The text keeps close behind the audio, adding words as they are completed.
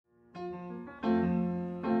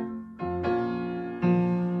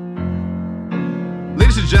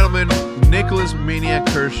and gentlemen, Nicholas Maniac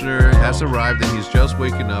Kirshner has arrived and he's just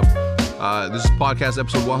waking up. This is podcast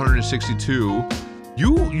episode 162.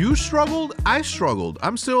 You struggled? I struggled.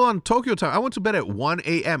 I'm still on Tokyo time. I went to bed at 1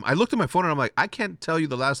 a.m. I looked at my phone and I'm like, I can't tell you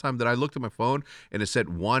the last time that I looked at my phone and it said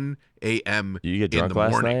 1 a.m. You get drunk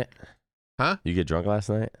last night? Huh? You get drunk last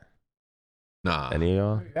night? Nah. Any of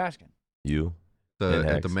y'all? What are you asking? You?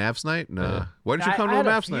 At the Mavs night? Nah. Yeah. Why didn't you come to the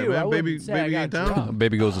Mavs night, man? Baby ain't down? drunk.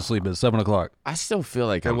 Baby goes to sleep at 7 o'clock. I still feel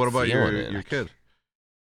like And I'm what about feeling your it. kid?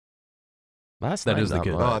 Last That night, is the not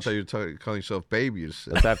kid. much. Oh, I thought you were calling yourself babies.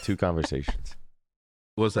 Let's have two conversations.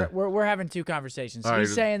 What's that? We're having two conversations. All right.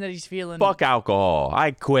 He's saying that he's feeling Fuck alcohol.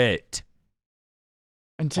 I quit.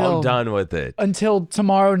 until I'm done with it. until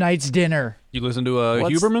tomorrow night's dinner. You listen to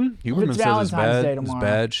What's- Huberman? Huberman it's says it's Valentine's bad. Day It's tomorrow.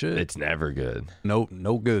 bad shit. It's never good. no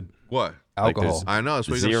good. What? Like, Alcohol. I know. It's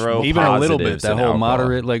what Zero Even a little bit. positives That in whole alcohol.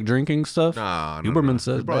 moderate like drinking stuff. Nah, Huberman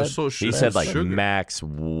says Bro, bad. it's so He sugar. said like sugar. max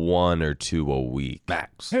 1 or 2 a week.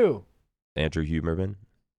 Max. Who? Andrew Huberman.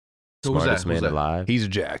 Who's that? Smartest Who's man that? alive. He's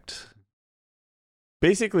jacked.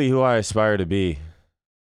 Basically who I aspire to be.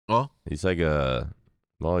 Oh? He's like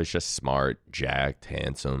he's just smart, jacked,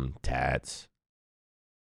 handsome, tats.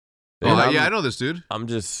 Oh, And yeah, I know this dude. I'm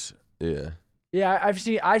just, yeah. Yeah,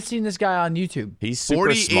 I've seen this guy on YouTube. He's super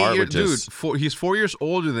 48 smart years, with just he's 4 years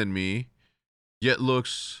older than me, yet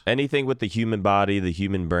looks. anything with the human body, the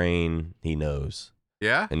human brain, he knows.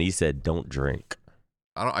 Yeah, And he said, don't drink.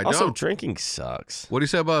 I Also, don't. drinking sucks. What do you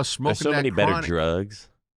say about smoking? There's so that many better chronic? drugs.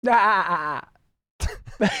 Ah.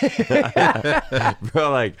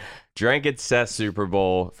 Bro, like, drank at Seth's Super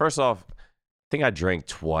Bowl. First off, I think I drank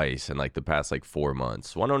twice in like the past like 4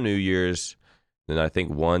 months. One on New Year's, then I think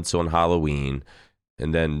once on Halloween,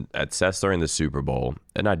 and then at Seth's during the Super Bowl.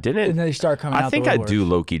 And I didn't. And then they start coming out. I think I do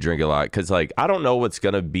low-key drink a lot because like I don't know what's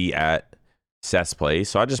gonna be at Seth's place,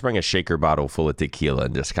 so I just bring a shaker bottle full of tequila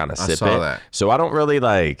and just kind of I sip saw it. that. So I don't really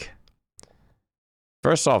like.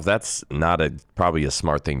 First off, that's not probably a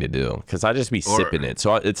smart thing to do because I just be sipping it.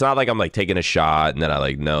 So it's not like I'm like taking a shot and then I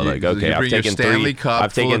like no, like okay, you I've bring your taken Stanley 3. cup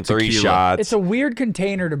I've full taken of 3 tequila. shots. It's a weird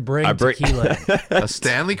container to bring I bring tequila in. A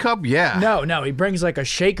Stanley Cup? Yeah. No, he brings like a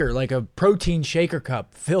shaker, like a protein shaker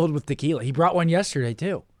cup filled with tequila. He brought one yesterday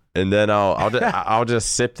too. And then I'll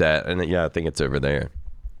just sip that, and yeah, I think it's over there.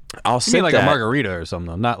 I'll You sip mean like that. a margarita or something,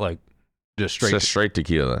 though, not like just straight. Just straight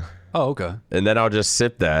tequila. Oh, okay. And then I'll just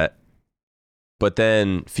sip that. But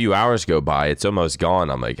then a few hours go by, it's almost gone.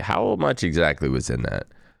 I'm like, how much exactly was in that?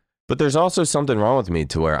 But there's also something wrong with me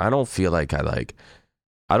to where I don't feel like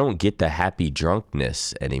I don't get the happy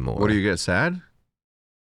drunkenness anymore. What do you get? Sad?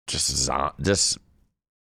 Just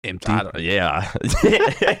Empty. yeah.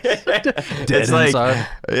 Dead It's like, inside.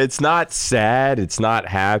 it's not sad. It's not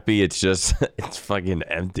happy. It's just, it's fucking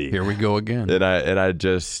empty. Here we go again. And I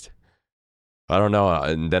just, I don't know.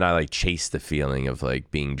 And then I like chase the feeling of like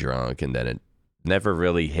being drunk, and then it never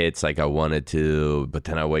really hits like I wanted to. But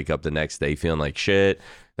then I wake up the next day feeling like shit.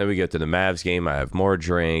 Then we get to the Mavs game. I have more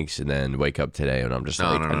drinks, and then wake up today, and I'm just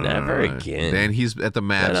never again. Then he's at the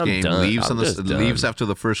Mavs I'm game, done. leaves I'm just leaves done. after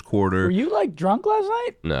the first quarter. Were you like drunk last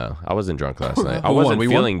night? No, I wasn't drunk last night. I Who won? wasn't We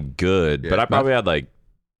won? feeling good, but Yeah. I probably had like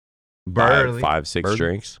Barely. 5, 6 Barely.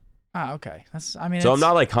 drinks. Oh, okay. So I'm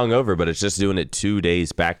not like hungover, but it's just doing it 2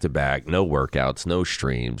 days back to back. No workouts, no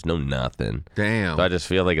streams, no nothing. Damn. So I just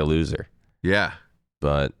feel like a loser. Yeah.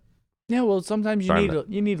 But Yeah, well, sometimes you Trying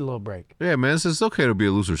need a little break. Yeah, man. It's okay to be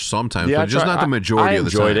a loser sometimes, Yeah, but I just try- not the majority I of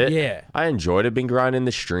the enjoyed time. it. Yeah. I enjoyed it. Been grinding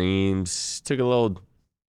the streams. Took a little.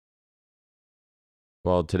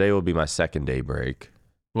 Well, today will be my second day break.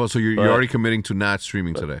 Well, so you're But- already committing to not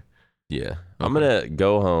streaming today. Yeah, I'm gonna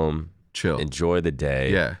go home, Chill. enjoy the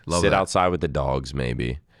day. Yeah, love sit that. outside with the dogs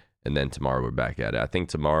maybe, and then tomorrow we're back at it. I think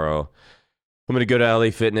tomorrow I'm gonna go to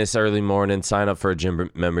LA Fitness early morning, sign up for a gym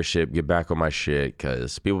membership, get back on my shit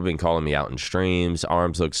because people have been calling me out in streams.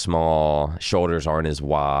 Arms look small, shoulders aren't as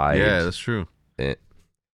wide. Yeah, that's true.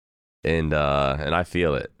 and I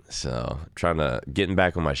feel it. So I'm trying to getting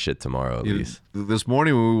back on my shit tomorrow at least. This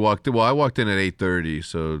morning when we walked in, I walked in at 8:30,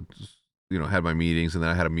 so had my meetings, and then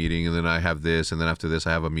I had a meeting, and then I have this, and then after this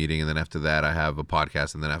I have a meeting, and then after that I have a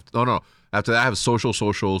podcast, and then after that I have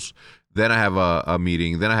socials, then I have a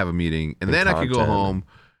meeting, then I have a meeting, and then I can go content. home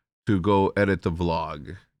to go edit the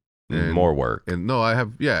vlog. And, More work. And no,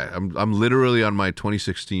 I'm literally on my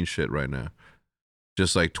 2016 shit right now.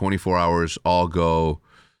 Just like 24 hours, all go.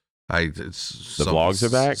 The vlogs are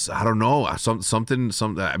back? I don't know. Something.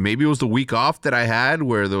 Maybe it was the week off that I had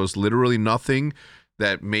where there was literally nothing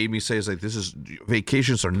that made me say, it's like,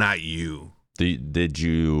 vacations are not you. Did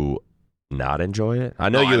you not enjoy it? I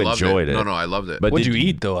know No, you loved enjoyed it. No, I loved it. But What'd did you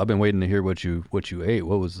eat though? I've been waiting to hear what you ate.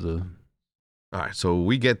 What was the? All right, so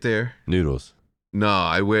we get there. Noodles No,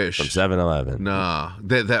 I wish. from 7-Eleven. No,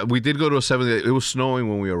 that we did go to a 7. It was snowing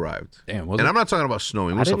when we arrived. Damn, was And it? I'm not talking about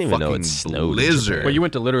snowing. It I was didn't a even know fucking it snowed in blizzard. Japan. Well, you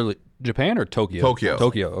went to literally Japan or Tokyo? Tokyo.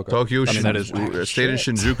 Okay. Tokyo. I mean, that is stayed in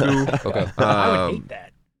Shinjuku. okay. I would hate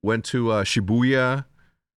that. Went to Shibuya.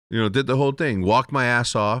 Did the whole thing. Walked my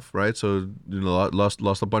ass off. Right. So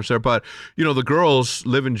lost a bunch there. But the girls,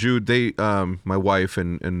 Liv and Jude, they my wife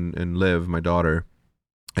and Liv, my daughter,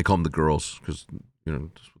 I call them the girls because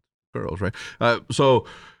just girls, right? So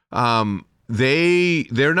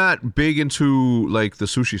they're not big into like the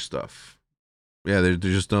sushi stuff. Yeah, they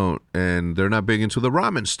just don't, and they're not big into the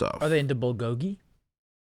ramen stuff. Are they into bulgogi?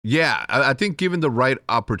 Yeah, I think given the right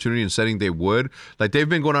opportunity and setting, they would. Like they've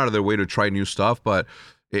been going out of their way to try new stuff, but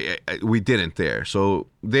we didn't there. So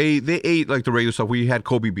they ate like the regular stuff. We had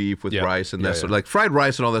Kobe beef with rice and that sort of like fried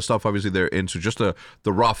rice and all that stuff. Obviously, they're into just the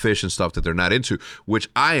raw fish and stuff that they're not into, which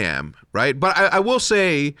I am, right? But I will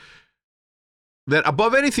say that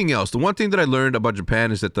above anything else, the one thing that I learned about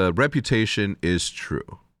Japan is that the reputation is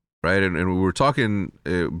true, right? And we were talking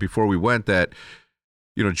before we went that.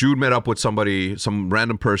 Jude met up with somebody, some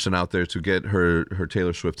random person out there to get her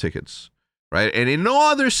Taylor Swift tickets, right? And in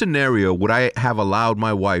no other scenario would I have allowed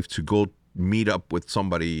my wife to go meet up with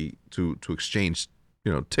somebody to exchange,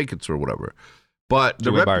 tickets or whatever. But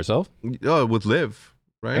By herself? With Liv,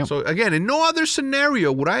 right? Damn. So again, in no other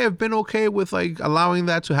scenario would I have been okay with like allowing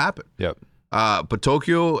that to happen. Yep. But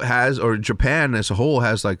Tokyo has, or Japan as a whole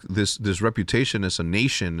has like this reputation as a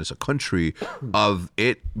nation, as a country, of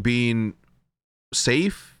it being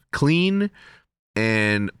safe, clean,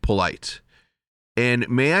 and polite. And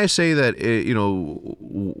may I say that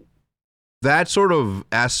that sort of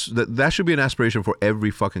that should be an aspiration for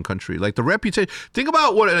every fucking country. Like the reputation. Think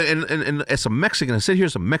about what and as a Mexican, I sit here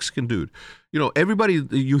as a Mexican dude. Everybody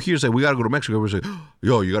you hear say we gotta go to Mexico. Everybody's like,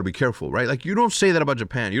 yo, you gotta be careful, right? Like you don't say that about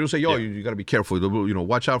Japan. You don't say, yo, you gotta be careful.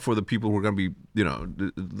 Watch out for the people who are gonna be,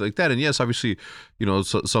 like that. And yes, obviously,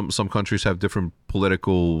 some countries have different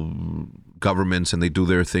political governments and they do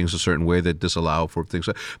their things a certain way that disallow for things.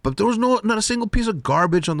 But there was not a single piece of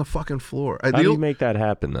garbage on the fucking floor. How do you make that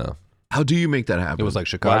happen though? How do you make that happen? It was like Well,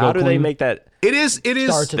 Chicago. how do they clean? make that? It is.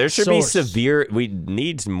 Starts at There the should be source. severe. We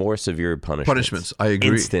need more severe punishments. I agree.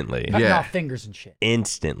 Instantly. Cutting Yeah. off fingers and shit.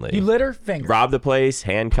 Instantly. You litter, fingers. Rob the place,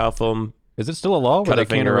 handcuff them. Is it still a law where Cut a they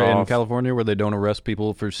can't finger in off. California where they don't arrest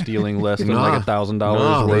people for stealing less than No. like $1,000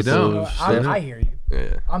 No, they worth don't. of I stuff? hear you.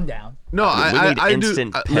 Yeah. I'm down. No, We I need I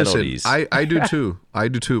instant do. penalties. Listen, I do too. I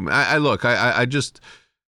do too. I look. I just.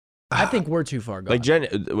 I think we're too far gone. Like,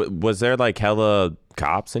 was there like hella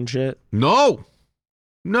cops and shit? No.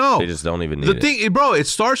 They just don't even need The thing, bro. It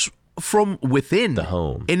starts from within the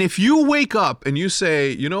home. And if you wake up and you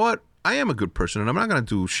say, you know what, I am a good person and I'm not gonna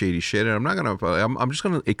do shady shit and I'm just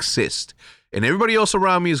gonna exist. And everybody else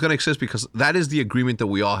around me is going to exist because that is the agreement that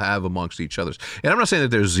we all have amongst each other. And I'm not saying that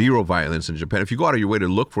there's zero violence in Japan. If you go out of your way to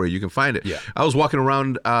look for it, you can find it. Yeah. I was walking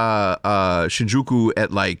around Shinjuku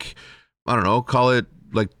at like, I don't know, call it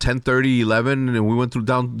like 10:30, 11, and we went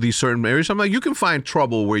down these certain areas. I'm like, you can find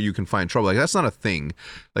trouble where you can find trouble. Like that's not a thing.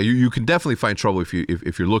 Like you can definitely find trouble if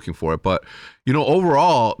you're looking for it. But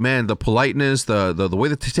overall, man, the politeness, the way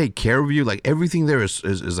that they take care of you, like everything there is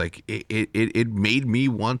like it made me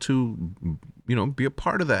want to be a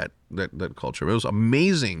part of that culture. It was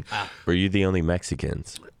amazing. Were you the only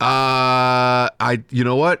Mexicans? You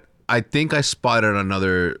know what? I think I spotted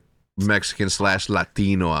another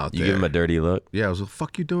Mexican/Latino out there. You give him a dirty look? Yeah, I was like,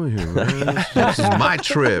 "Fuck you doing here, man? This is my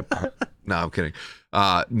trip." No, I'm kidding.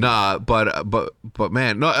 But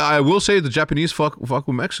man, no, I will say the Japanese fuck with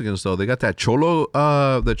Mexicans though. They got that cholo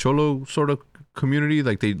sort of community.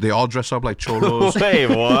 Like they all dress up like cholos. Wait,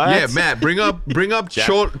 what? Yeah, Matt, bring up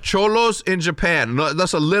cholos in Japan. No,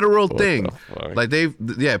 that's a literal thing. fuck? Like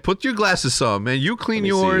put your glasses on, man. You clean Let me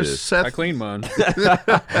see yours, this. Seth. I clean mine.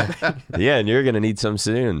 Yeah, and you're gonna need some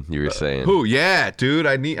soon. You were saying. Who? Yeah, dude.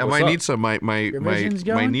 I What's might up? need some. My vision's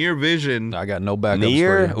going? near vision. I got no backups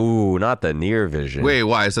Near? for you. Ooh, not the near vision. Wait,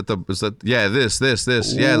 why is that yeah, this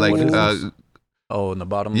yeah, like what is this? Oh, in the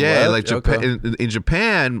bottom yeah, left? like Japan. Okay. In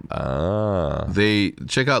Japan, they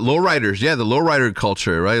check out lowriders. Yeah, the lowrider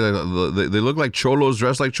culture, right? Like, they look like cholos,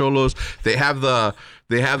 dress like cholos. They have the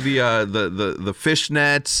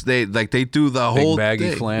fishnets. They do the Big whole baggy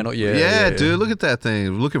thing. flannel. Yeah, dude, look at that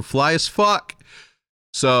thing. Looking fly as fuck.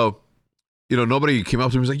 So, nobody came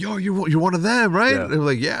up to me and was like, "Yo, you're one of them, right?" Yeah. They were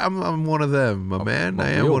like, "Yeah, I'm one of them, my man. a I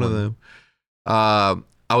am real one of one." them."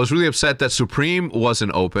 I was really upset that Supreme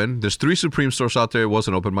wasn't open. There's 3 Supreme stores out there. It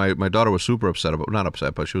wasn't open. My daughter was super upset not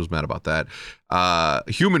upset, but she was mad about that.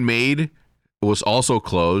 Human Made was also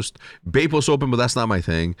closed. Bape was open, but that's not my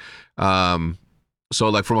thing. So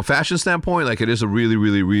like from a fashion standpoint, like it is a really,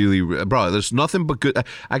 really, really, bro, there's nothing but good.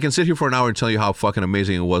 I can sit here for an hour and tell you how fucking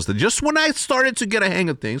amazing it was. That just when I started to get a hang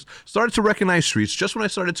of things, started to recognize streets, just when I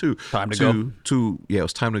started to go. Yeah, it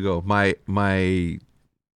was time to go. My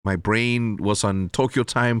brain was on Tokyo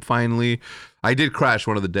time finally. I did crash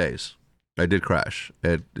one of the days. I did crash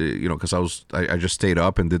at because I just stayed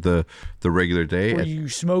up and did the regular day. Were you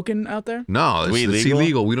smoking out there? No, it's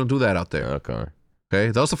illegal. We don't do that out there. Okay.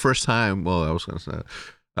 That was the first time. Well, I was gonna say,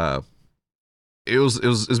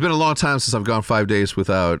 it's been a long time since I've gone 5 days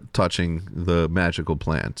without touching the magical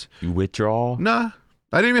plant. You withdraw? Nah,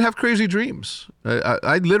 I didn't even have crazy dreams.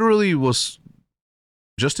 I literally was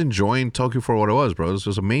just enjoying Tokyo for what it was, bro. It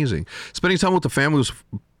was amazing. Spending time with the family was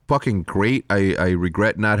fucking great. I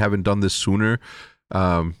regret not having done this sooner.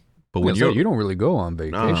 But when you don't really go on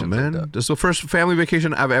vacations, man, like that. this is the first family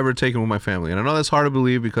vacation I've ever taken with my family, and I know that's hard to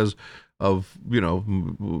believe because of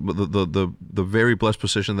the very blessed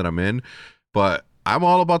position that I'm in, but I'm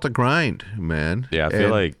all about the grind, man. Yeah, I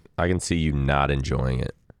feel like I can see you not enjoying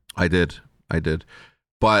it. I did,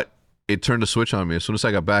 but it turned a switch on me as soon as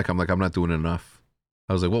I got back. I'm like, I'm not doing enough.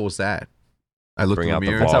 I was like, what was that? I looked in the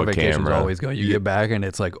mirror. That's how Vlog vacations camera. always go. You get back and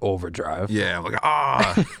it's like overdrive. Yeah, I'm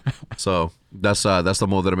like So that's the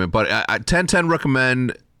mode that I'm in. But I 10-10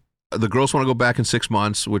 recommend. The girls want to go back in 6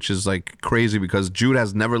 months, which is like crazy because Jude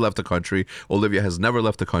has never left the country. Olivia has never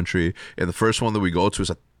left the country. And the first one that we go to is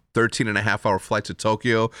a 13.5-hour flight to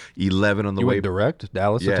Tokyo, 11 on the You way. went direct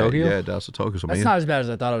Dallas to Tokyo? Yeah, Dallas to Tokyo. So That's not as bad as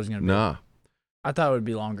I thought it was going to be. Nah. I thought it would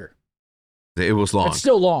be longer. It was long. It's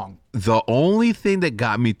still long. The only thing that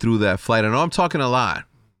got me through that flight, I know I'm talking a lot,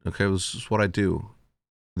 okay, it was just what I do.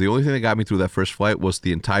 The only thing that got me through that first flight was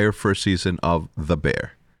the entire first season of The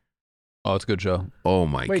Bear. Oh, it's a good show. Oh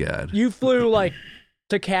my Wait, God. You flew like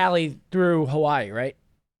to Cali through Hawaii, right?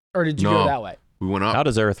 Or did you go that way? We went up. How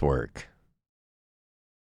does Earth work?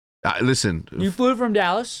 Listen. You flew from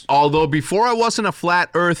Dallas? Although before I wasn't a flat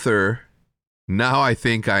earther, now I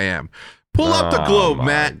think I am. Pull up the globe,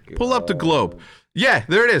 Matt. God. Pull up the globe. Yeah,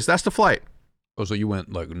 there it is. That's the flight. Oh, so you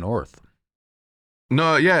went like north.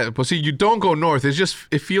 No, yeah, but see, you don't go north.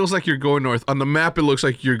 It feels like you're going north. On the map, it looks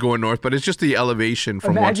like you're going north, but it's just the elevation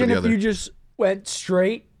from one to the other. Imagine if you just went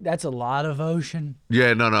straight. That's a lot of ocean.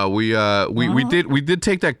 Yeah, no. We did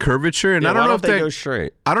take that curvature, and I don't know if they go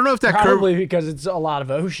straight. I don't know if that Probably because it's a lot of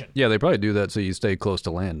ocean. Yeah, they probably do that so you stay close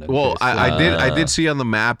to land. Well, I did see on the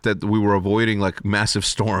map that we were avoiding like massive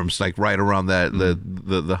storms, like right around that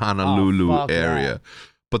the Honolulu area. That.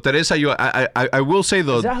 But that is how you. I will say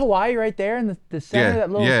though. Is that Hawaii right there in the center? That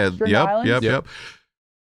little string island? Yep.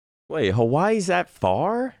 Wait, Hawaii's that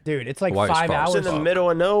far? Dude, it's like Hawaii's 5 far. hours. It's in the middle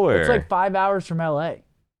of nowhere. It's like 5 hours from LA.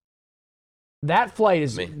 That flight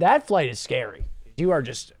is scary. You are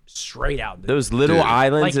just straight out. Those little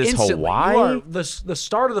islands is instantly, Hawaii? You are the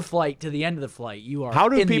start of the flight to the end of the flight. You are. How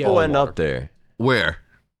do in the people end water. up there? Where?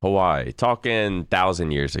 Hawaii. Talking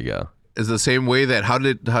 1,000 years ago. Is the same way that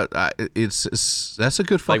it's that's a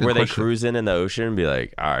good fucking Like where they question. cruise in the ocean and be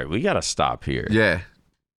like, all right, we got to stop here. Yeah.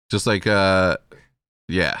 Just like yeah.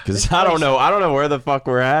 Because I don't know where the fuck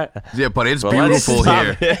we're at. Yeah, but it's But let's beautiful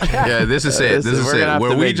stop here. it. Yeah, this is it. This is we're gonna it. have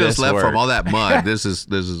Where to we make just this left work. from all that mud. This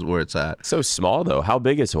is where it's at. So small though. How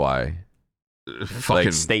big is Hawaii? Fucking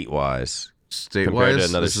Like state-wise. Compared to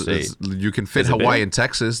another state. You can fit Is it Hawaii big? and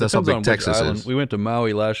Texas. That's how Depends big on which Texas island. is. We went to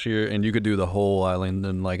Maui last year, and you could do the whole island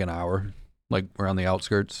in like an hour, like around the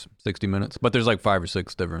outskirts, 60 minutes. But there's like 5 or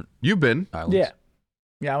 6 different You've been? islands.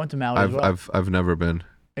 Yeah. I went to Maui as well. I've never been.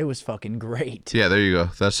 It was fucking great. Yeah, there you go.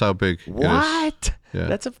 That's how big it is. What? Yeah.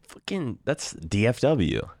 That's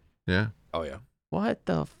DFW. Yeah. Oh yeah. What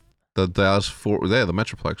the? The Dallas Fort, the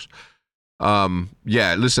Metroplex.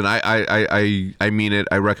 Yeah, listen, I mean it.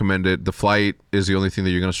 I recommend it. The flight is the only thing that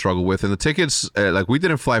you're gonna struggle with, and the tickets, like we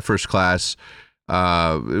didn't fly first class. It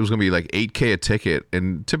was gonna be like $8,000 a ticket,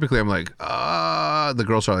 and typically I'm like, the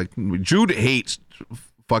girls are like, Jude hates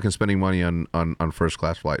fucking spending money on first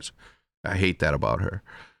class flights. I hate that about her.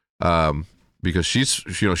 Because she's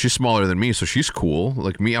smaller than me, so she's cool.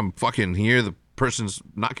 Like me, I'm fucking here. The person's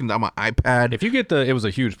knocking down my iPad. If you get it was a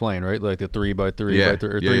huge plane, right? Like the 3x3 Yeah. by 3 or Yeah,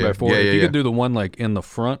 3x4. yeah, If you yeah. could do the one like in the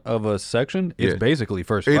front of a section, it's Yeah. basically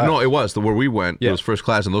first class. No, it was where we went. It Yeah. was first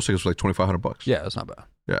class, and those tickets were like $2,500. Yeah, that's not bad.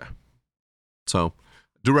 Yeah. So,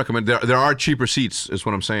 do recommend. There are cheaper seats, is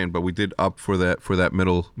what I'm saying, but we did up for that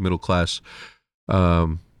middle class.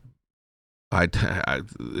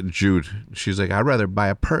 Jude, she's like, I'd rather buy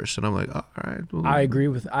a purse, and I'm like, all right. Well, I agree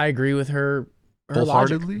with her logic.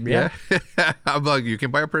 wholeheartedly. Yeah. I'm like, you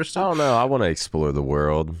can buy a purse too. I don't know. I want to explore the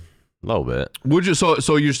world. A little bit. Would you?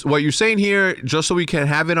 So you what you're saying here, just so we can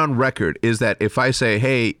have it on record, is that if I say,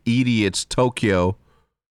 "Hey, Edie, it's Tokyo,"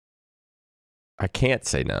 I can't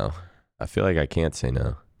say no. I feel like I can't say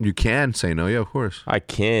no. you can say no. Yeah, of course. I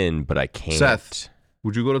can, but I can't. Seth,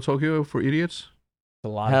 would you go to Tokyo for idiots? It's a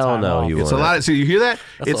lot Hell of time no, off. you It's a wouldn't. lot. Of, so you hear that?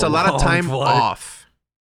 That's It's a a lot of long time flight. off,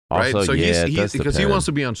 right? Also, So yeah, it he's does because he depend. wants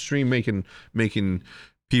to be on stream making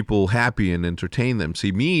people happy and entertain them.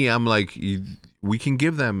 See, me, I'm like, we can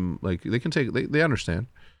give them like they can take. They understand.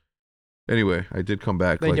 Anyway, I did come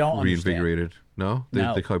back They like don't understand. reinvigorated. No,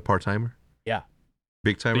 No. they call it part timer. Yeah.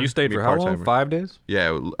 Big timer. So you stayed Me for how long? part-timer. 5 days?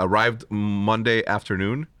 Yeah, arrived Monday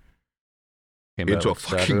afternoon Came back into a like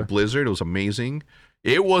fucking Saturday. blizzard. It was amazing.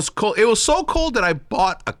 It was cold. It was so cold that I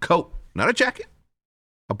bought a coat, not a jacket.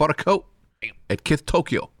 I bought a coat at Kith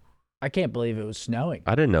Tokyo. I can't believe it was snowing.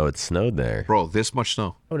 I didn't know it snowed there. Bro, this much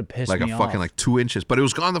snow. That would have pissed Like me a off. fucking like 2 inches. But it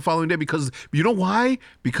was gone the following day because you know why?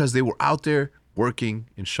 Because they were out there working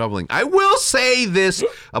and shoveling. I will say this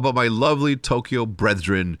about my lovely Tokyo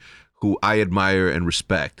brethren who I admire and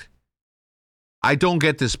respect. I don't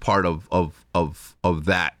get this part of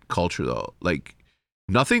that culture though. Like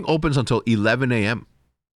nothing opens until 11 a.m.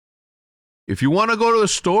 If you want to go to the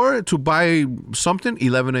store to buy something,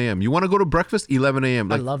 11 a.m. You want to go to breakfast, 11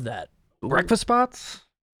 a.m. I Like, love that. Breakfast spots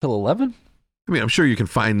till 11? I mean, I'm sure you can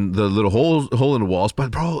find the little hole in the walls,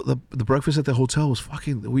 but bro, the breakfast at the hotel was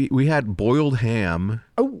fucking. We had boiled ham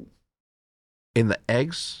Oh, in the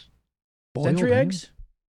eggs. century eggs?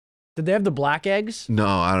 Did they have the black eggs? No,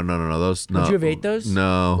 I don't know. No, those. No. Would you have ate those?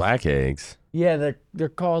 No. Black eggs. Yeah, they're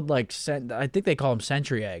called like I think they call them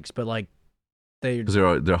century eggs, but like Because they're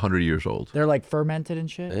 100 years old. they're like fermented and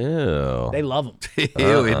shit. Ew. They love them.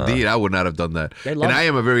 Ew, indeed. I would not have done that. They And love I it.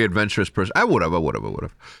 am a very adventurous person. I would have. You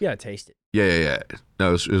gotta taste it. Yeah.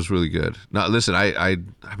 No, it was really good. No, listen,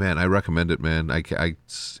 I recommend it, man.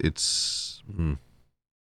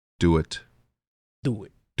 Do it. Do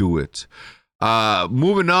it. Do it.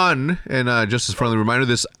 Moving on, and just as a friendly reminder,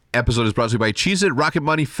 this episode is brought to you by Cheez-It, Rocket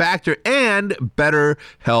Money Factor, and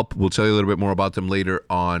BetterHelp. We'll tell you a little bit more about them later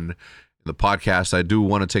on in the podcast. I do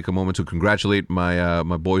want to take a moment to congratulate my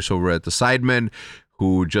my boys over at the Sidemen,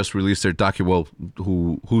 who just released their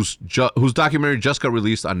whose documentary just got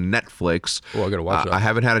released on Netflix. Oh, I gotta watch that. I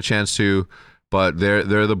haven't had a chance to, but they're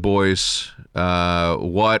the boys.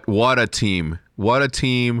 What a team! What a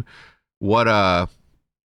team! What a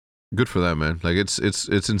good for them, man. Like it's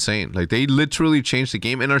insane. Like they literally changed the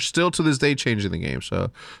game and are still to this day changing the game.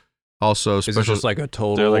 So also Is it special. just like a They're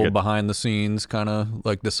total like a- behind the scenes kind of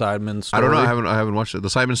like the Sidemen story? I don't know. I haven't watched it. The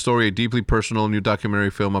Simon Story, a deeply personal new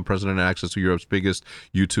documentary film on President and access to Europe's biggest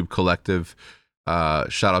YouTube collective.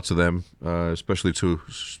 Shout out to them, special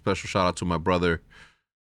shout out to my brother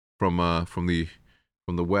from the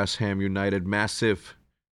West Ham United massive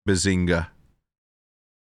Bazinga.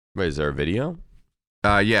 Wait, is there a video?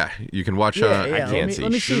 Yeah, you can watch. Yeah, I can't see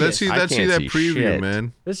let me shit. see Let's this. see. I Let's see can't that see preview, shit.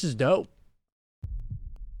 man. This is dope.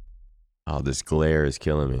 Oh, this glare is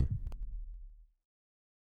killing me.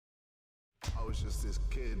 I was just this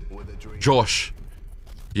kid with a dream. Josh,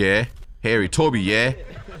 yeah. Harry, Toby, yeah.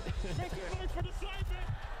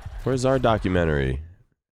 Where's our documentary?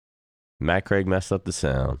 Matt Craig messed up the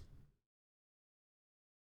sound.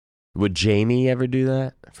 Would Jamie ever do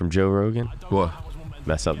that from Joe Rogan? What?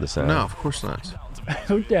 Mess up the sound? No, of course not.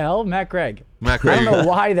 Who the hell? Matt Craig. Matt I Craig. don't know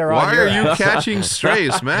why they're on Why your are you ass. catching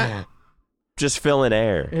strays, Matt? Just filling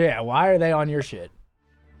air. Yeah, why are they on your shit?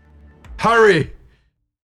 Hurry!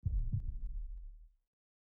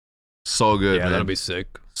 So good, Yeah, man. that'll be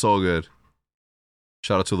sick. So good.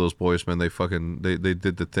 Shout out to those boys, man. They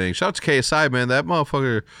did the thing. Shout out to KSI, man. That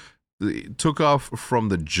motherfucker took off from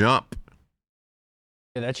the jump.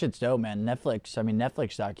 Yeah, that shit's dope, man. Netflix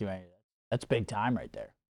documentary. That's big time right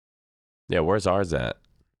there. Yeah, where's ours at?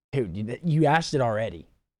 Dude, you asked it already.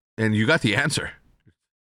 And you got the answer.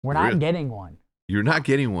 We're not Really? getting one. You're not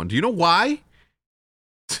getting one. Do you know why?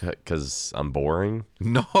 Because I'm boring.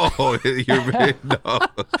 No,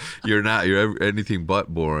 you're not. You're anything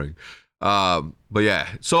but boring. But yeah.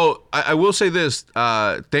 So I will say this.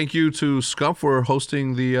 Thank you to Scump for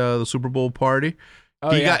hosting the Super Bowl party.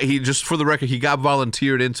 Oh, yeah. He just for the record, he got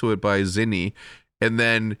volunteered into it by Zinni, and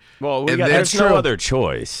then Well, And there's that's no true. other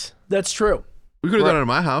choice. That's true. we could have done it at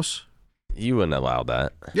my house. You wouldn't allow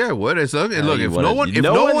that. Yeah, it would. It's look. You If wouldn't.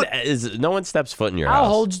 no one no one steps foot in your I'll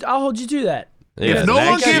house. hold you to that. Yeah, If no one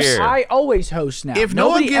next gives- year. I always host now. If no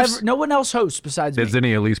one gives- no one else hosts besides me. Did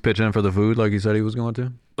Zinni at least pitch in for the food like he said he was going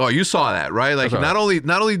to? Oh, you saw that, right? Like, That's not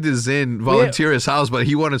only did Zin volunteer his house, but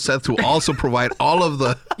he wanted Seth to also provide all of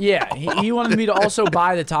the. Yeah, he wanted me to also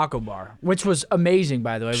buy the taco bar, which was amazing,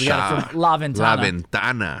 by the way. We got it from La Ventana. La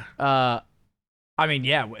Ventana. I mean,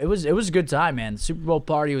 yeah, it was a good time, man. The Super Bowl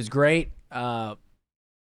party was great.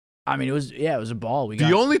 I mean, it was a ball.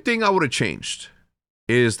 The only thing I would have changed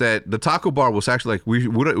is that the taco bar was actually like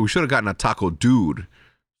we should have gotten a taco dude,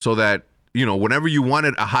 so that whenever you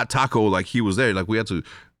wanted a hot taco, like he was there. Like we had to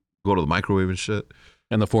go to the microwave and shit.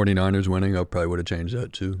 And the 49ers winning, I probably would have changed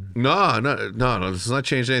that too. No. This has not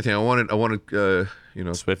changed anything. I wanted,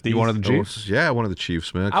 Swifties? You wanted the Chiefs? Yeah, I wanted the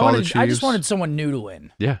Chiefs, man. I just wanted someone new to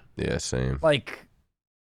win. Yeah. Yeah, same. Like,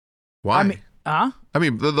 Why? I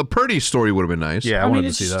mean, the Purdy story would have been nice. Yeah, I wanted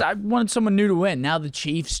to see that. I wanted someone new to win. Now the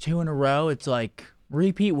Chiefs 2 in a row. It's like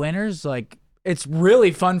repeat winners. Like, it's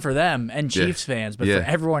really fun for them and Chiefs fans, but for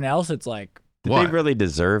everyone else, it's like. Did they really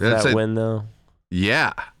deserve that win, though?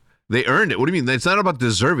 Yeah. They earned it. What do you mean? It's not about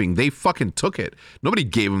deserving. They fucking took it. Nobody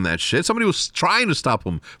gave them that shit. Somebody was trying to stop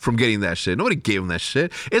them from getting that shit. Nobody gave them that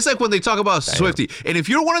shit. It's like when they talk about Swiftie. And if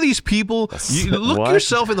you're one of these people, you look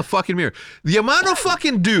yourself in the fucking mirror. The amount of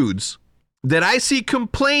fucking dudes that I see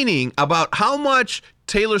complaining about how much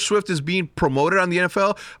Taylor Swift is being promoted on the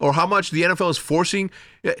NFL or how much the NFL is forcing.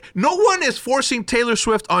 No one is forcing Taylor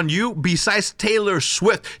Swift on you besides Taylor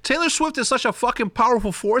Swift. Taylor Swift is such a fucking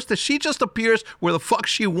powerful force that she just appears where the fuck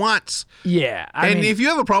she wants. Yeah. I mean, if you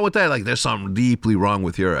have a problem with that, like there's something deeply wrong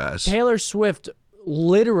with your ass. Taylor Swift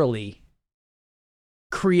literally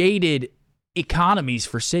created economies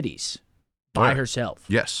for cities by herself.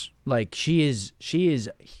 Yes. Like she is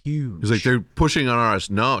huge. It's like they're pushing on us.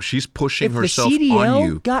 No, she's pushing herself if the CDL on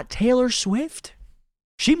you. got Taylor Swift,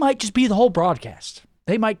 she might just be the whole broadcast.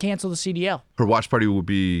 They might cancel the CDL. Her watch party would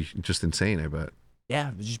be just insane, I bet. Yeah,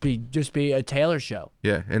 it would just be a Taylor show.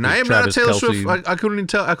 Yeah, and With I am Travis not a Taylor Kelce. Swift.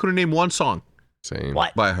 I couldn't name one song Same.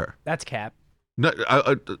 What? by her. That's cap. No,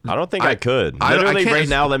 I don't think I could. I Literally, can't. right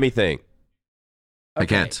now, let me think. I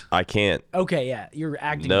can't. I can't. Okay, yeah, you're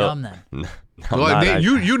acting No. dumb then. I'm Well, not name,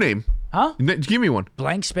 actually- you name. Huh? Give me one.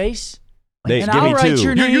 Blank space? Nate, and give I'll me write two.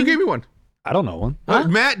 your You name. give me one. I don't know one. Huh?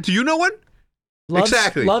 Matt, do you know one?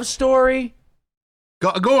 Exactly. Love story. Go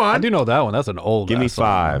on. I do know that one. That's an old. Give me ass song.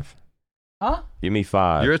 5. Huh? Give me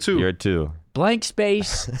 5. You're a 2. You're a 2. Blank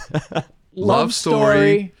space. Love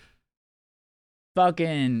story.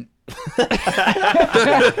 Fucking. Bro,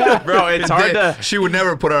 it's hard to She would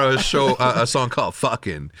never put out a song called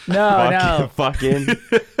 "Fucking." No, fucking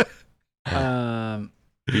no.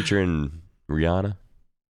 featuring Rihanna.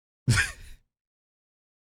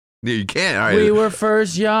 Yeah, you can't. All right. We were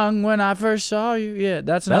first young when I first saw you. Yeah,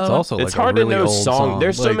 that's another That's one. also like It's a hard really to know old song.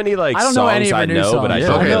 There's so Like, many like I don't know songs any of her I new know, but I songs.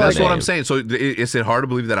 don't Okay, know that's the what I'm names. saying. So is it hard to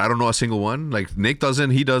believe that I don't know a single one? Like Nick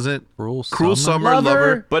doesn't, he doesn't. Cruel Summer, Lover.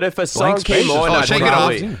 Lover. But if a song Blank came Space. on, Oh, I'd Shake It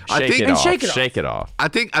probably Off. I think- shake it And off. Shake It Off. Shake it off. I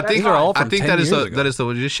think These are all I from think 10 that is years the ago. that is the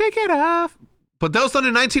one. Just shake it off. But that was done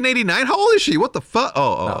in 1989. How old is she? What the fuck?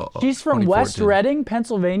 Oh. She's from West 2014. Reading,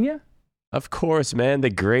 Pennsylvania. Of course, man.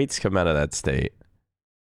 The greats come out of that state.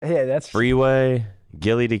 Yeah, that's Freeway,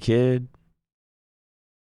 Gilly the Kid.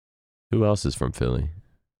 Who else is from Philly?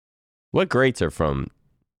 What greats are from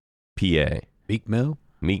PA? Meek Mill.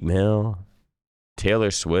 Meek Mill, Taylor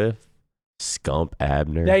Swift, Scump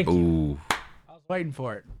Abner. Thank you. Ooh. I was waiting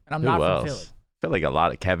for it, and I'm Who not else? from Philly. I feel like a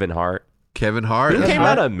lot of Kevin Hart. Kevin Hart. Who That's came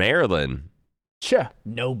right. out of Maryland? Sure,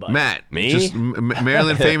 nobody. Matt. Me? Just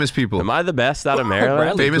Maryland famous people. Am I the best out of Maryland?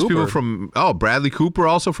 Bradley Famous people Cooper. from Bradley Cooper,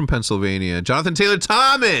 also from Pennsylvania. Jonathan Taylor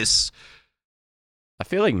Thomas. I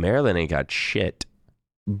feel like Maryland ain't got shit.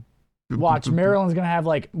 Watch, Maryland's gonna have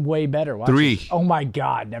like way better. Watch 3. it. Oh my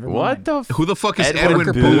God, never mind. What the? Who the fuck is Edwin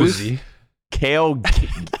Edwin Booth? Booth? Gail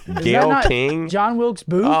that Gail not King. John Wilkes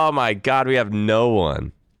Booth. Oh my God, we have no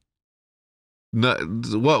one. No,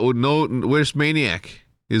 what? No, where's Maniac?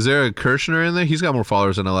 Is there a Kirshner in there? He's got more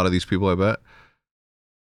followers than a lot of these people, I bet.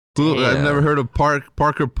 I've Damn. never heard of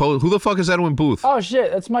Parker Post. Who the fuck is Edwin Booth? Oh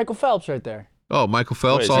shit, that's Michael Phelps right there. Oh, Michael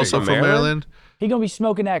Phelps, Wait, is he also from from Maryland? Maryland. He gonna be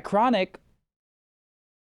smoking that chronic.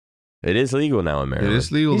 It is legal now in It Maryland.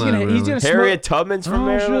 is legal He's now. gonna- in he's Maryland. gonna- Harriet Tubman's from Oh,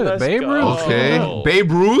 Maryland. shit. Let's Babe go. Ruth. Okay,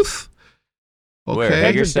 Babe Ruth. Where? Okay, Frederick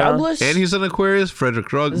Hagerstown? Douglass. and he's an Aquarius. Frederick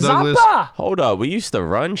Douglass. Zappa. Hold up, we used to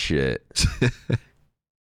run shit.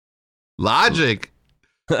 Logic.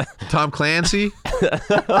 Tom Clancy.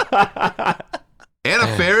 Anna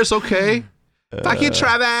Faris. Okay. Fuck you,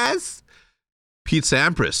 Travis. Pete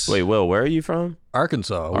Sampras. Wait, Will, where are you from?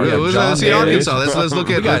 Arkansas. Yeah, got let's John see Daly. Arkansas. Let's look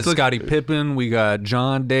We at. got Let's look. Scottie Pippen. We got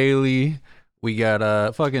John Daly. We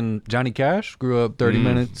got fucking Johnny Cash. Grew up 30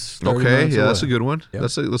 minutes. 30 Okay, minutes yeah, away. that's a good one. Yep.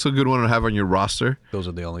 That's a good one to have on your roster. Those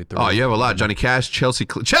are the only three. Oh, you have a lot. Johnny Cash, Chelsea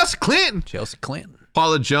Clinton, Chelsea Clinton.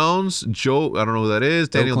 Paula Jones, Joe. I don't know who that is.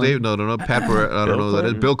 Daniel David. No. Pat. I don't know who that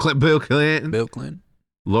is. Bill Clinton. Bill Clinton.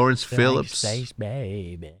 Lawrence Phillips. Space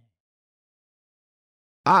baby.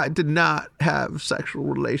 I did not have sexual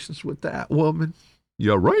relations with that woman.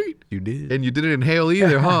 You're right. You did. And you didn't inhale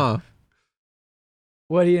either, huh?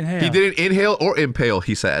 What do you inhale? He didn't inhale or impale,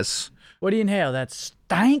 he says. What do you inhale? That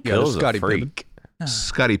stank. Yeah, Bill's a Scotty freak.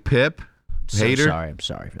 Scotty Pip. So Hater. sorry. I'm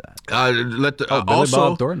sorry for that. Billy Also,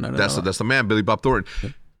 Bob Thornton? I didn't that's know the man, Billy Bob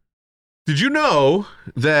Thornton. Did you know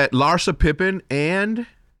that Larsa Pippen and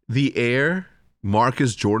the heir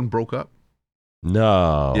Marcus Jordan broke up?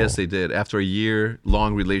 No. Yes, they did. After a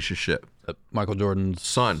year-long relationship. Michael Jordan's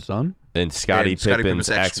Son. And Scottie And Scottie Pippen's Pippen's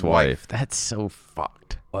ex-wife. ex-wife. That's so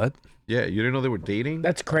fucked. What? Yeah, you didn't know they were dating?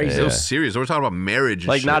 That's crazy. It was serious. They were talking about marriage and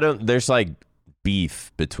Like, shit. there's like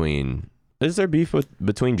beef between. Is there beef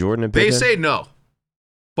between Jordan and Pippen? They say no.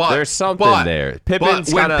 But there's something there.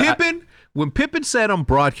 Pippen's but kinda, when Pippen said on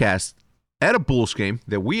broadcast at a Bulls game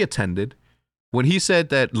that we attended, when he said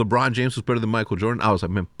that LeBron James was better than Michael Jordan, I was like,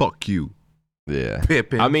 man, fuck you, yeah.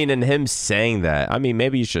 Pippen. I mean, and him saying that. I mean,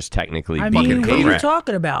 maybe he's just technically I being mean, what are you correct.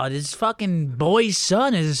 talking about? His fucking boy's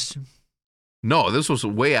son is. No, this was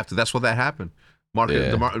way after. That's what that happened.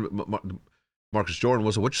 Marcus, Yeah. Marcus Jordan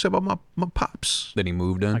was, what you say about my pops? Then he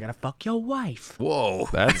moved I in. gotta fuck your wife. Whoa.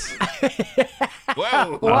 That's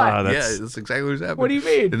Whoa. What? Ah, Yeah, that's that's exactly what's happening. What do you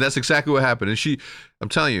mean? And that's exactly what happened. And I'm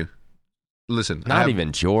telling you, listen. not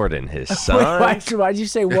even Jordan, his son. Why'd you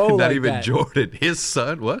say whoa Not like even that? Jordan, his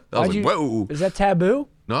son. What? I was Why'd like, you- whoa. Is that taboo?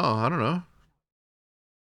 No, I don't know.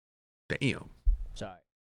 Damn. Sorry.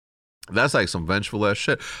 That's like some vengeful ass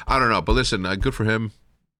shit. I don't know, but listen, good for him.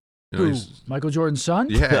 You know, Who? he's- Michael Jordan's son?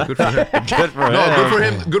 yeah, good for him. Good for him. No, good for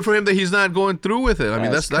him. Good for him that he's not going through with it. I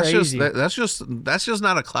mean, That's that's crazy. that's just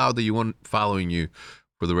not a cloud that you want following you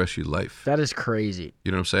for the rest of your life. That is crazy.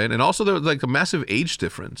 You know what I'm saying? And also, there was like a massive age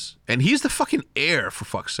difference, and he's the fucking heir for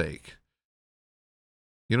fuck's sake.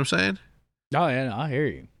 You know what I'm saying? Oh yeah, no, I hear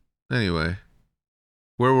you. Anyway,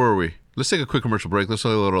 where were we? Let's take a quick commercial break. Let's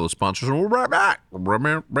load all the sponsors, and we'll be right back.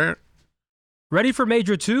 Ready for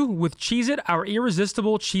Major 2? With Cheez-It, our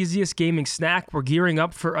irresistible, cheesiest gaming snack, we're gearing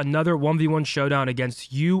up for another 1v1 showdown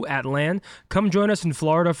against you at LAN. Come join us in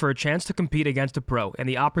Florida for a chance to compete against a pro and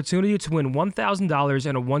the opportunity to win $1,000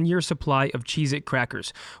 and a 1-year supply of Cheez-It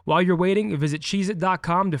crackers. While you're waiting, visit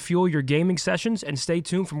Cheez-It.com to fuel your gaming sessions and stay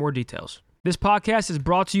tuned for more details. This podcast is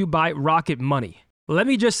brought to you by Rocket Money. Let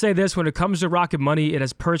me just say this, when it comes to Rocket Money, it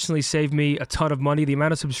has personally saved me a ton of money. The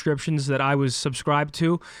amount of subscriptions that I was subscribed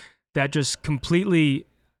to that just completely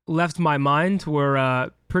left my mind were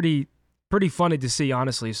pretty funny to see,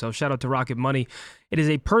 honestly. So shout out to Rocket Money. It is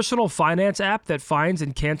a personal finance app that finds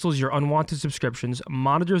and cancels your unwanted subscriptions,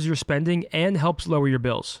 monitors your spending, and helps lower your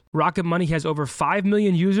bills. Rocket Money has over 5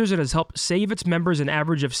 million users and has helped save its members an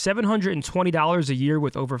average of $720 a year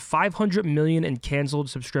with over 500 million in canceled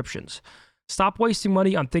subscriptions. Stop wasting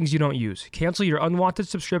money on things you don't use. Cancel your unwanted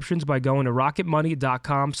subscriptions by going to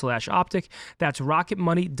rocketmoney.com/optic. That's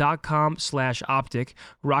rocketmoney.com/optic.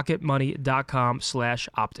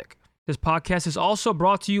 rocketmoney.com/optic. This podcast is also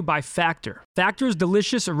brought to you by Factor. Factor's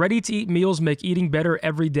delicious, ready-to-eat meals make eating better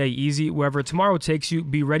every day easy. Wherever tomorrow takes you,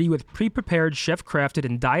 be ready with pre-prepared, chef-crafted,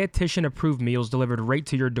 and dietitian-approved meals delivered right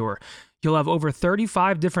to your door. You'll have over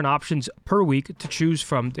 35 different options per week to choose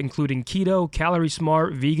from, including keto, calorie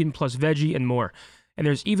smart, vegan plus veggie, and more. And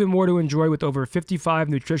there's even more to enjoy with over 55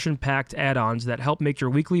 nutrition-packed add-ons that help make your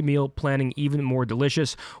weekly meal planning even more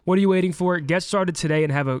delicious. What are you waiting for? Get started today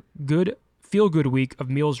and have a good feel-good week of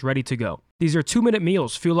meals ready to go. These are 2-minute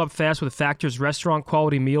meals. Fuel up fast with Factor's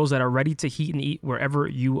restaurant-quality meals that are ready to heat and eat wherever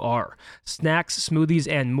you are. Snacks,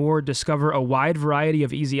 smoothies, and more. Discover a wide variety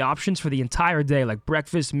of easy options for the entire day, like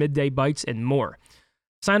breakfast, midday bites, and more.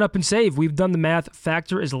 Sign up and save. We've done the math.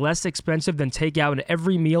 Factor is less expensive than takeout, and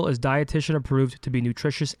every meal is dietitian approved to be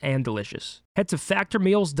nutritious and delicious. Head to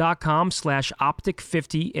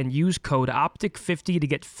factormeals.com/optic50 and use code optic50 to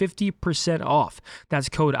get 50% off. That's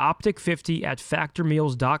code optic50 at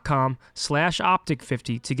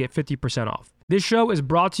factormeals.com/optic50 to get 50% off. This show is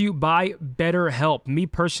brought to you by BetterHelp. Me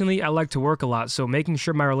personally, I like to work a lot, so making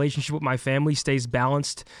sure my relationship with my family stays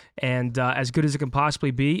balanced and as good as it can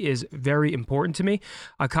possibly be is very important to me.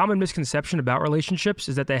 A common misconception about relationships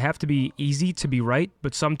is that they have to be easy to be right,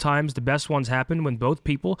 but sometimes the best ones happen when both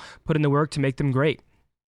people put in the work to make them great.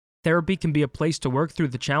 Therapy can be a place to work through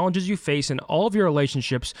the challenges you face in all of your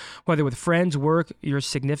relationships, whether with friends, work, your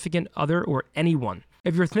significant other, or anyone.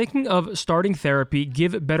 If you're thinking of starting therapy,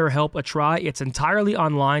 give BetterHelp a try. It's entirely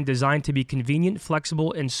online, designed to be convenient,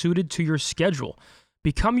 flexible, and suited to your schedule.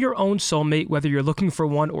 Become your own soulmate, whether you're looking for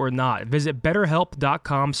one or not. Visit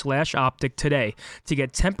BetterHelp.com/OpTic today to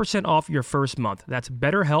get 10% off your first month. That's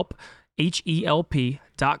BetterHelp,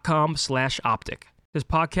 HELP.com/OpTic. This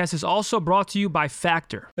podcast is also brought to you by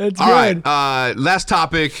Factor. It's All good. right, last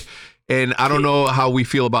topic. And I don't know how we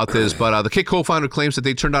feel about this, but the Kick co-founder claims that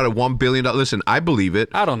they turned out a $1 billion. Listen, I believe it.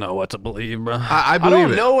 I don't know what to believe, bro. I I believe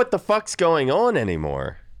don't it. know what the fuck's going on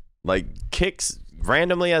anymore. Like, Kicks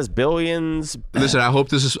randomly has billions. Listen, I hope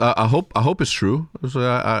this is. I hope it's true. So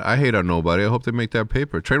I hate on nobody. I hope they make that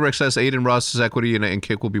paper. Trainwreck says Aiden Ross's equity in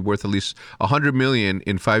Kick will be worth at least $100 million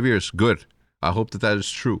in 5 years. Good. I hope that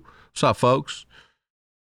is true. What's up, folks?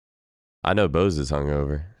 I know Bose is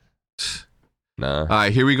hungover. Nah. All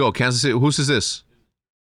right, here we go. Kansas City. Whose is this?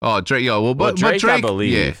 Oh, Drake. Yo, well, but Drake, Drake, I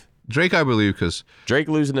believe. Yeah, Drake, I believe, because Drake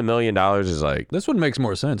losing $1 million is like, This one makes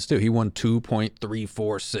more sense too. He won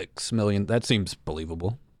 2.346 million. That seems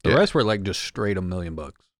believable. The Yeah. rest were like just straight $1 million.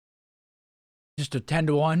 Just a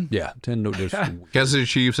 10-1. Yeah, 10 to just. Kansas City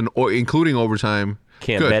Chiefs and including overtime.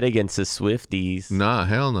 can't Good. bet against the Swifties. Nah,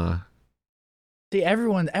 hell nah. See,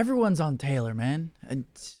 everyone's on Taylor, man. And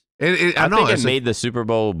I I know. think it It's made the Super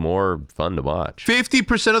Bowl more fun to watch.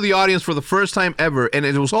 50% of the audience for the first time ever, and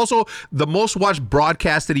it was also the most watched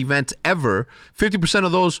broadcasted event ever. 50%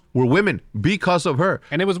 of those were women because of her.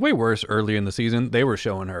 And it was way worse early in the season. They were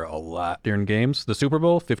showing her a lot during games. The Super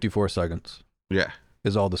Bowl, 54 seconds Yeah.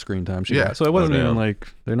 is all the screen time she Yeah. got. So it wasn't Oh, even damn.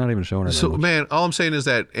 like, they're not even showing her that So, much. man, all I'm saying is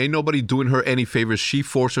that ain't nobody doing her any favors. She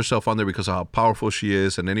forced herself on there because of how powerful she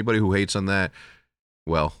is, and anybody who hates on that,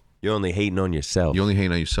 well, You're only hating on yourself. you only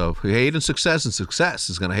hate on yourself. You hate on success, and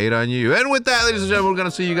success is going to hate on you. And with that, ladies and gentlemen, we're going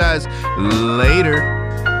to see you guys later.